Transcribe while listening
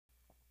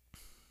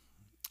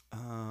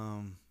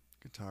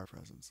Guitar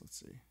presence. Let's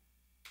see.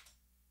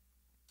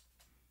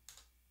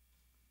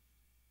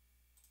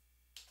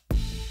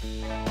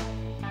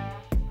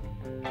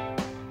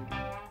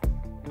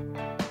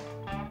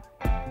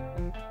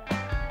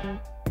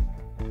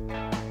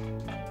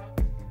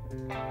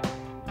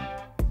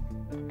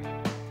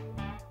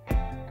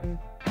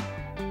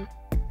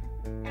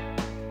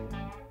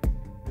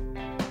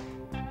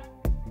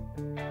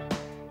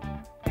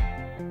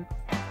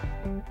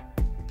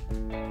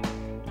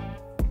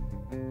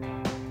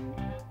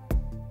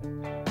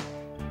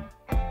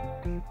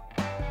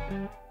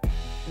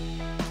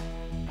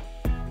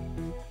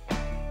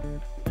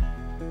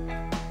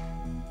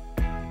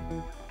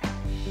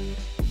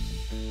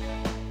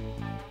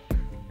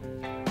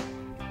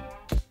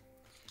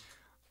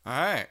 All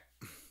right.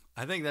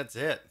 I think that's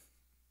it.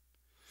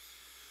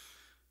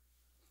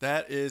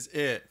 That is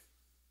it.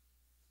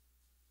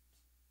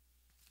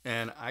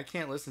 And I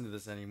can't listen to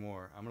this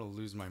anymore. I'm going to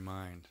lose my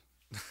mind.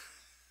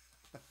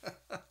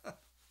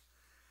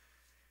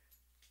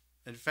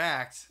 In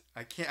fact,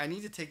 I can't. I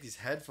need to take these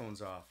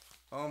headphones off.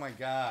 Oh my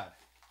god.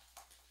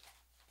 I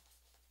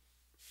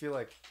feel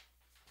like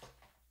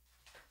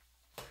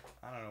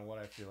I don't know what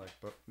I feel like,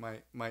 but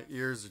my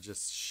ears are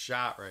just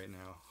shot right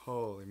now.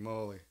 Holy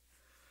moly.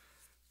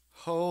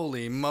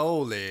 Holy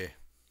moly.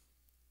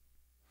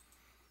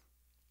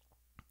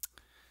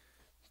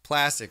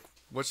 Plastic.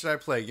 What should I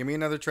play? Give me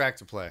another track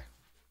to play.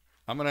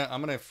 I'm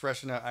gonna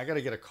freshen up. I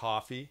gotta get a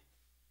coffee.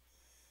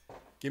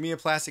 Give me a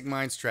Plastic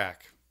Minds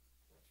track.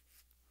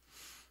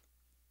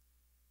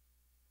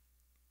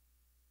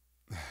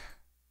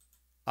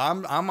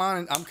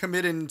 I'm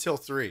committed until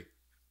 3.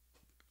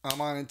 I'm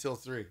on until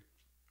 3.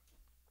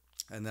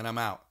 And then I'm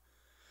out.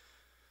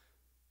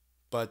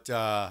 But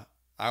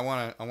I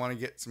wanna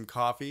get some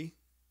coffee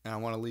and I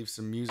wanna leave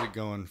some music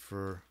going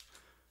for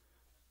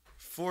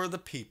the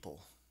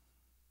people.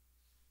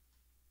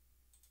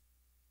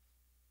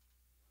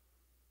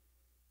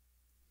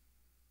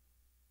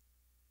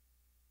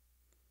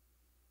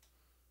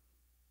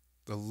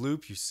 The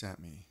loop you sent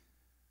me.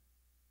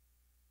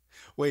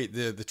 Wait,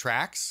 the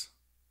tracks?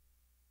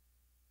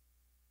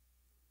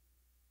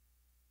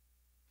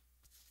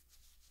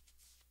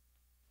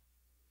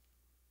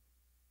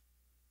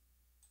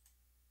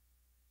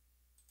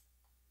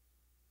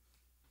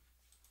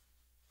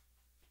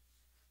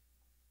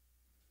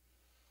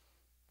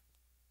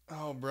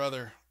 Oh,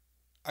 brother.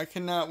 I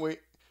cannot wait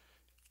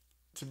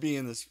to be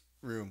in this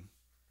room.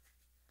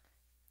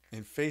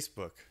 In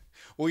Facebook.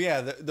 Well,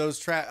 yeah, those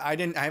tracks I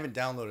haven't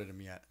downloaded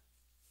them yet.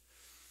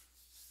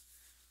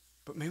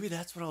 But maybe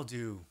that's what I'll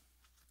do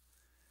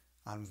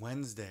on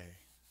Wednesday.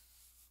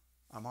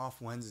 I'm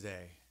off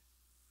Wednesday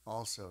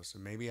also, so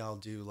maybe I'll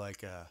do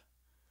like I'll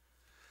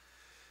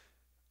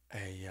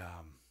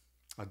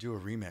do a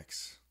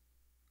remix.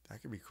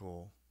 That could be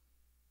cool.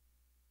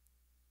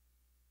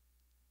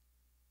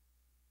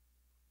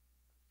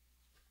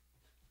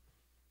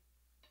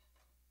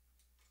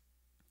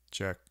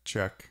 Check,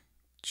 check,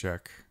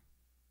 check.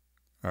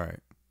 All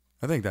right.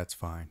 I think that's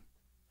fine.